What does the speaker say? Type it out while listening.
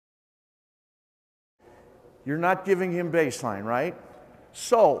You're not giving him baseline, right?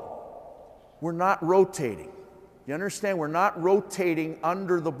 So, we're not rotating. You understand? We're not rotating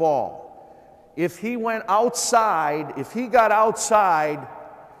under the ball. If he went outside, if he got outside,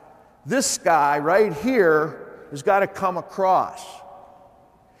 this guy right here has got to come across.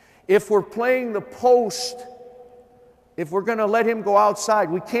 If we're playing the post, if we're going to let him go outside,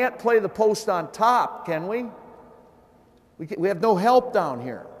 we can't play the post on top, can we? We have no help down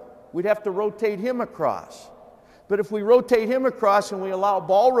here. We'd have to rotate him across. But if we rotate him across and we allow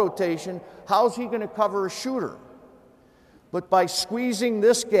ball rotation, how's he going to cover a shooter? But by squeezing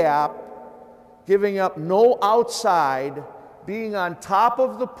this gap, giving up no outside, being on top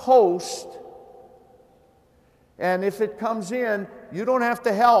of the post, and if it comes in, you don't have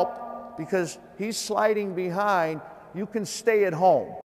to help because he's sliding behind. You can stay at home.